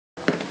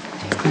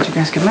Glad you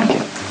guys could make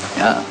it.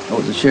 Yeah, I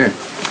wasn't sure.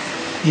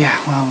 Yeah,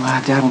 well,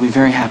 Dad will be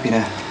very happy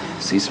to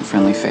see some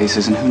friendly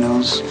faces, and who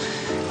knows,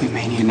 we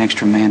may need an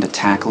extra man to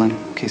tackle him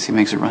in case he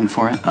makes a run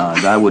for it.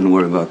 I wouldn't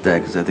worry about that,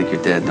 because I think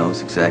your dad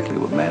knows exactly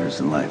what matters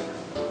in life.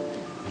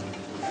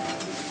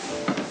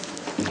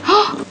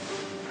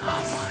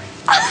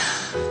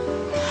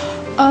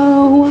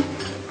 Oh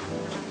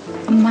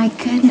my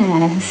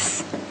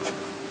goodness.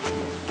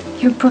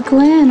 You're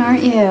Brook-Lynn,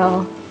 aren't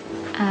you?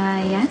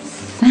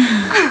 Yes.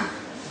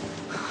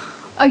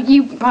 Oh,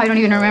 you probably don't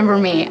even remember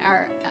me.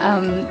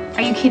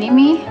 Are you kidding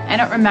me? I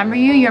don't remember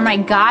you. You're my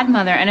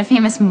godmother and a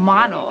famous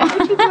model. How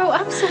did you grow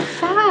up so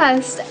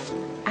fast?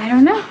 I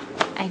don't know.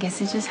 I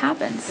guess it just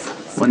happens.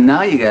 Well,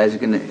 now you guys are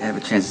going to have a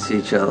chance to see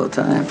each other all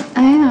the time.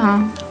 I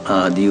know.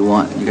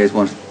 You guys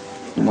want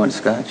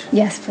scotch?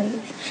 Yes,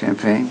 please.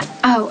 Champagne?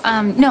 Oh,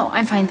 no,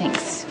 I'm fine,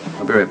 thanks.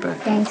 I'll be right back.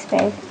 Thanks,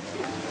 babe.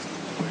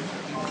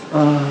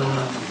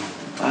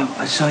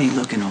 I saw you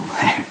looking over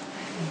there.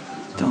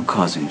 Don't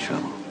cause any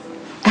trouble.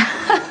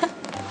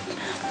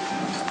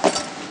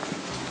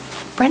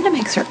 Brenda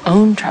makes her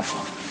own trouble.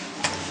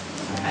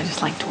 I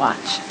just like to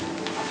watch.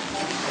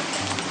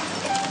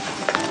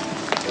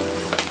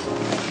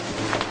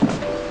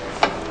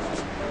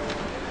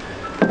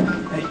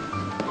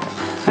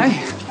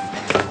 Hey,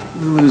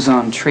 Lulu's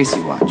on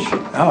Tracy watch.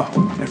 Oh,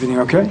 everything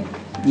okay?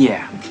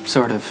 Yeah,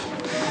 sort of.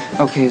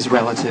 Okay is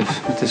relative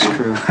with this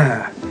crew.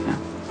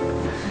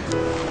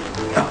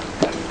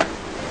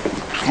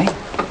 Hey,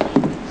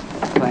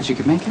 glad you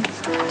could make it.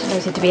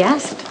 Deserves it to be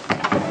asked.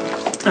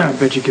 I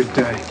bet you could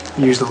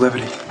use the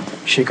levity.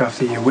 Shake off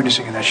the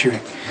witnessing in that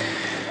shooting.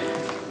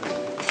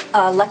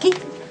 Lucky?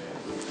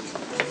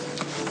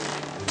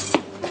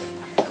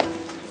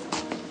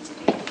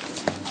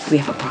 We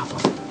have a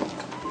problem.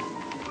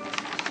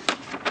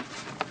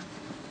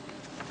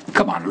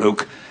 Come on,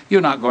 Luke. You're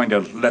not going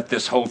to let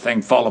this whole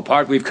thing fall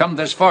apart. We've come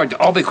this far,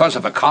 all because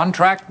of a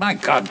contract? My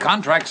God,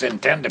 contracts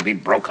intend to be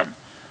broken.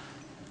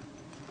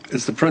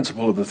 It's the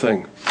principle of the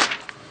thing.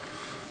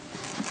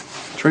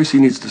 Tracy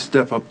needs to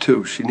step up,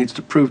 too. She needs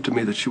to prove to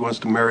me that she wants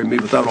to marry me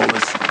without all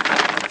this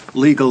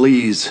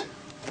legalese.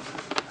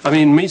 I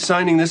mean, me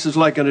signing this is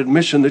like an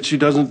admission that she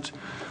doesn't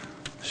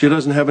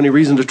have any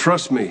reason to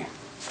trust me.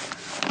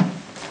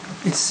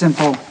 It's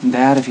simple,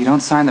 Dad. If you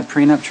don't sign the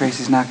prenup,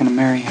 Tracy's not going to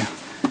marry you.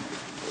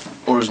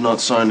 Or is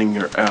not signing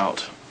her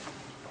out.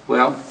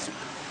 Well,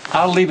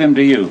 I'll leave him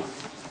to you.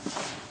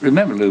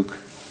 Remember, Luke,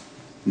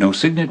 no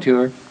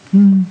signature,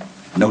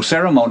 no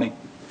ceremony.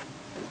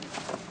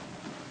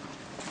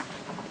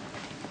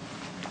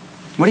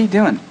 What are you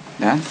doing,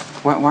 Dad?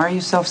 Why are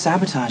you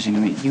self-sabotaging? I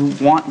mean, you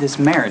want this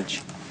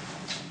marriage.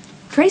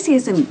 Tracy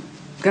isn't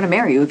gonna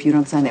marry you if you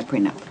don't sign that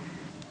prenup.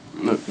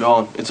 Look,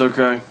 Dawn, it's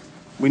okay.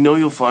 We know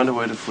you'll find a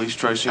way to fleece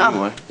Tracy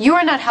anyway. You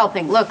are not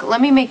helping. Look, let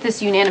me make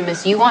this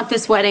unanimous. You want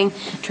this wedding.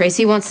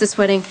 Tracy wants this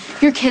wedding.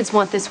 Your kids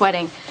want this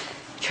wedding.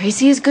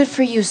 Tracy is good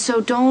for you,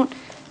 so don't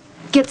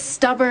get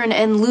stubborn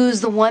and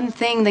lose the one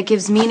thing that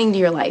gives meaning to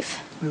your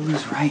life.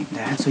 Lulu's right,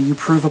 Dad. So you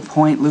prove a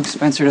point. Luke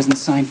Spencer doesn't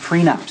sign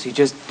prenups. He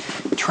just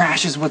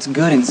trashes what's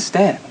good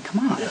instead. I mean,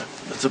 come on. Yeah,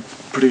 that's a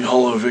pretty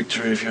hollow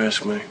victory if you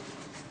ask me.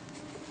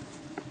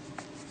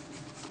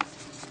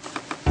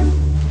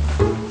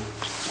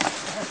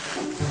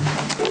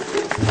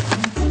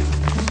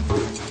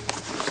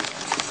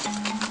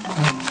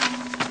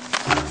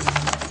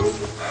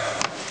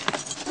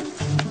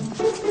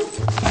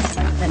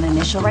 An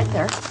initial right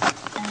there.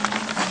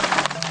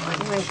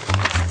 Wait.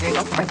 There you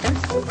go, right there.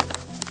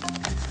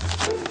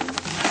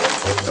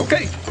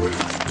 Okay.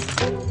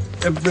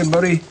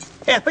 Everybody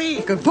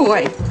happy? Good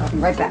boy. I'll be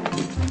right back.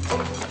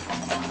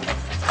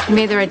 You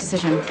made the right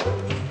decision.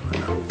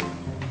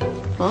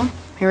 Well,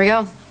 here we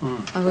go.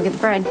 I'll go get the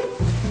bride.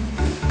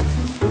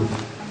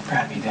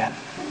 Proud of you, Dad.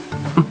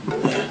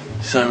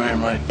 Same here,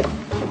 mate.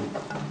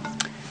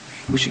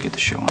 We should get the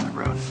show on the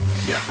road.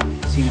 Yeah.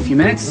 See you in a few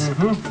minutes?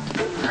 All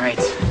right.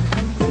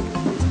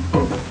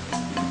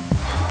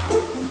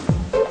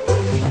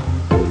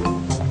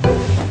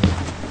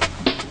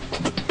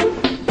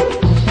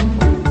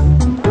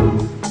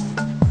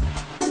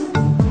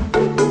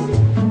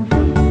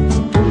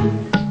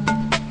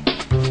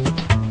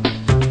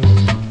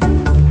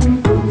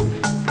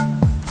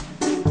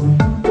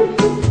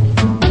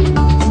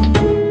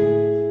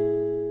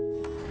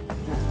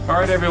 All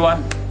right,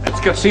 everyone,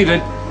 let's get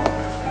seated.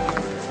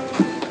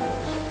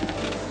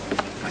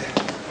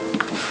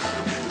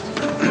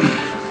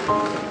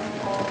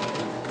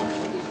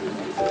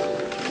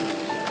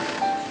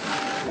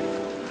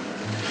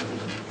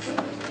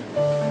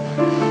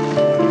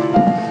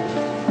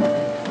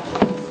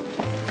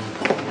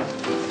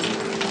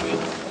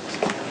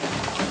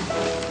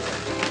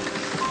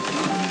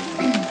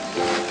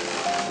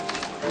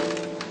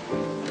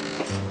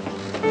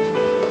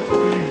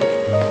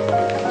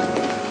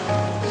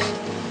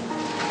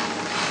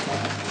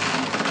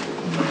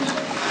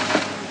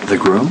 The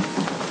groom?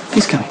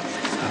 He's coming.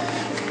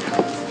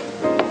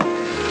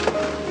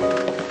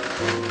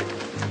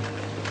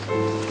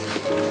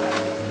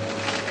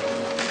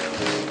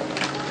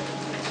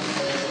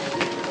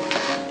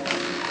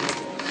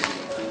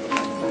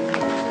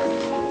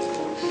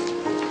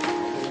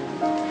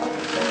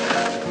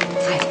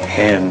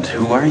 And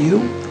who are you?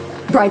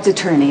 Bride's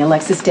attorney,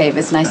 Alexis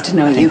Davis. Nice to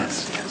know you.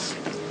 Yes.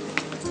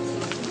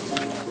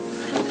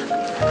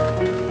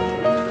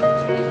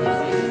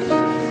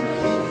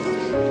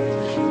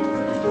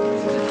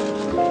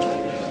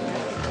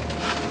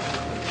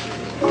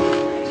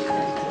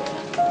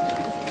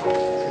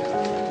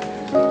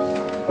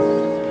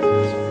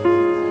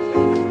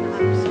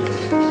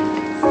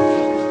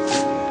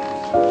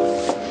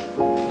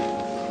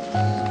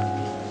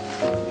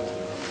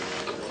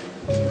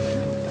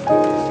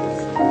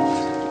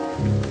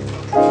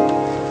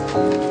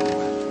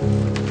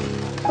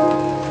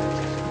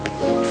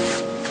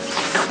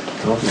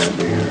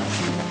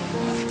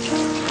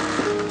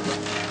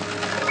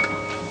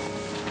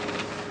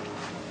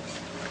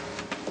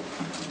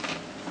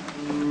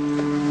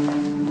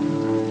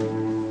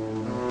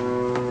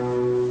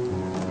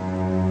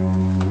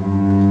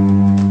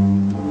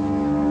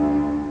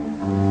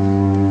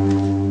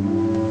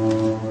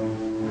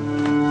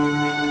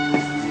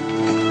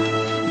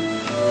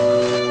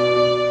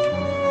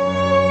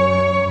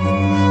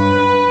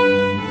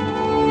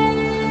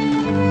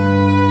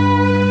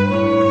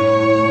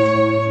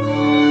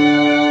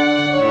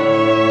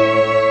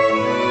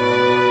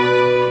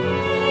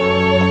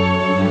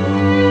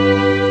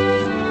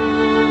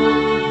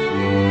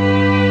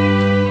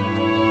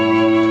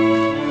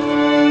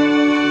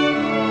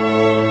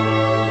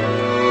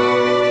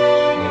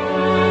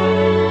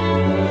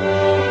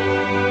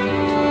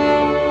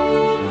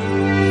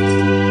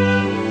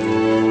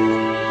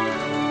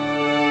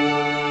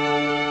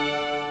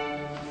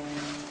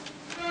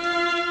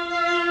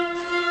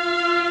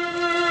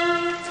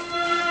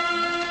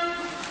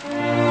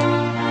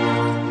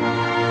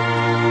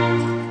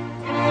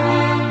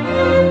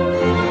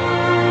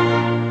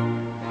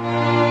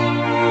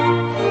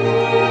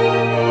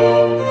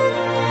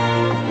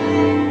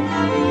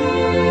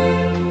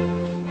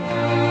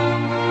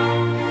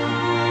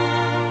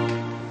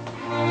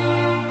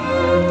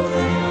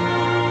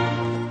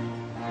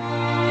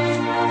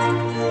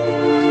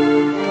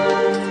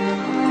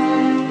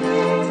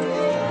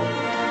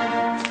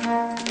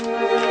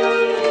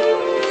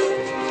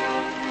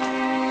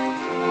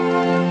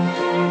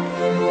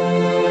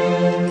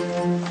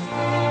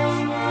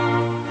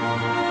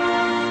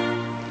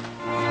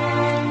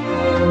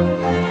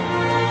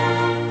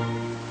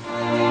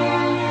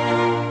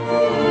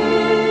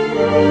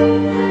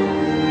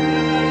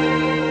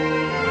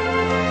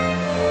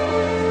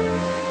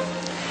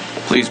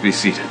 Please be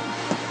seated.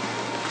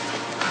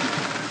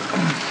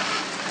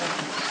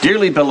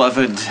 Dearly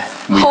beloved,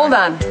 Hold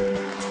on.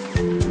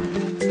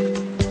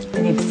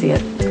 I need to see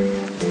it.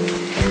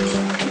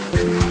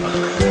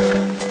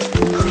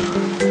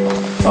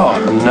 Oh,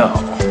 no.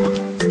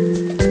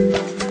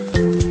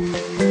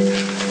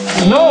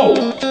 No!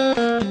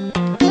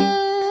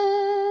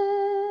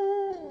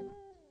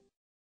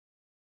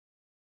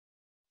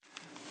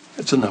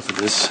 It's enough of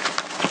this.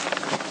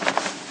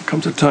 There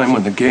comes a time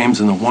when the games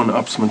and the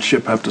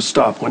one-upsmanship have to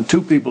stop, when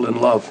two people in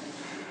love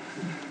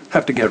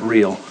have to get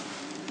real.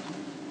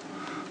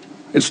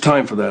 It's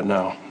time for that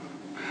now.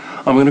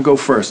 I'm going to go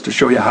first to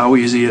show you how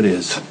easy it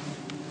is.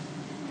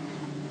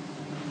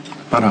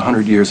 About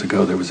 100 years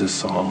ago, there was this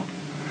song.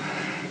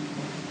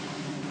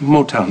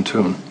 Motown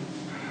tune.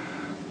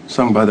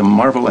 Sung by the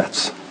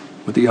Marvelettes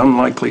with the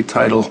unlikely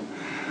title,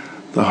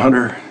 The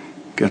Hunter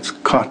Gets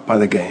Caught by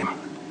the Game.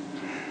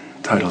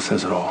 Title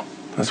says it all.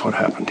 That's what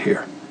happened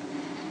here.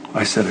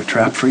 I set a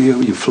trap for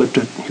you, you flipped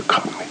it, you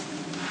caught me.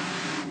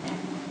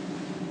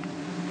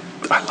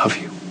 I love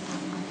you.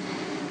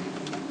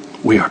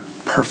 We are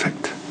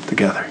perfect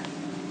together.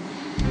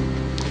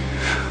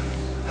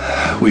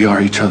 We are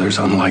each other's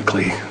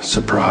unlikely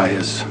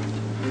surprise,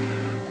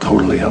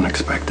 totally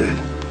unexpected.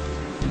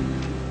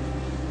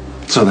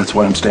 So that's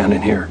why I'm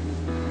standing here,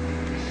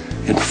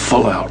 in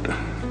full out,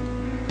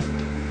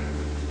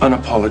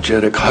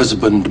 unapologetic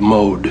husband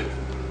mode.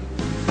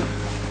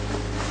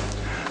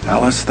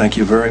 Alice, thank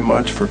you very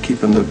much for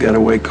keeping the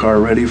getaway car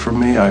ready for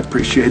me. I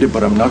appreciate it,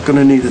 but I'm not going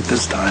to need it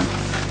this time.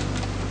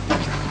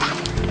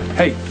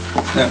 Hey,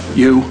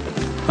 you,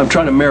 I'm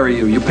trying to marry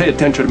you. You pay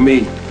attention to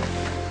me.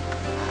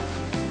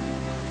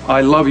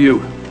 I love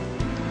you,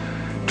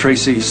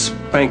 Tracy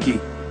Spanky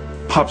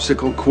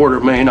Popsicle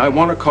Quartermain. I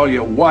want to call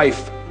you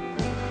wife.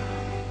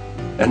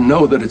 And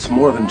know that it's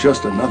more than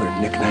just another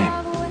nickname.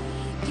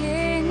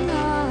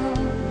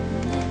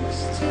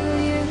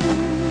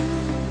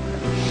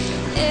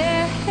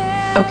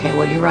 Okay,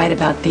 well, you're right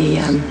about the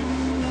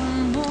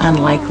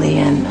unlikely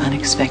and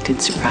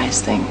unexpected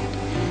surprise thing.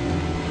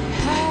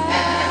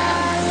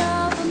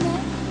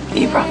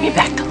 You brought me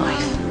back to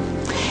life.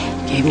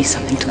 You gave me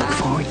something to look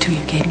forward to.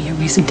 You gave me a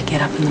reason to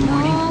get up in the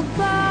morning.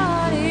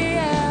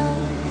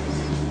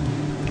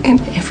 And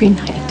every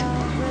night,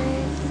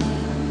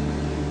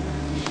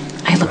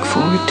 I look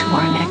forward to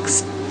our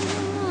next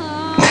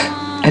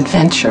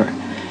adventure.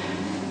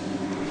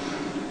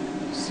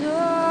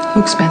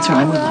 Luke Spencer,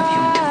 I will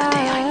love you.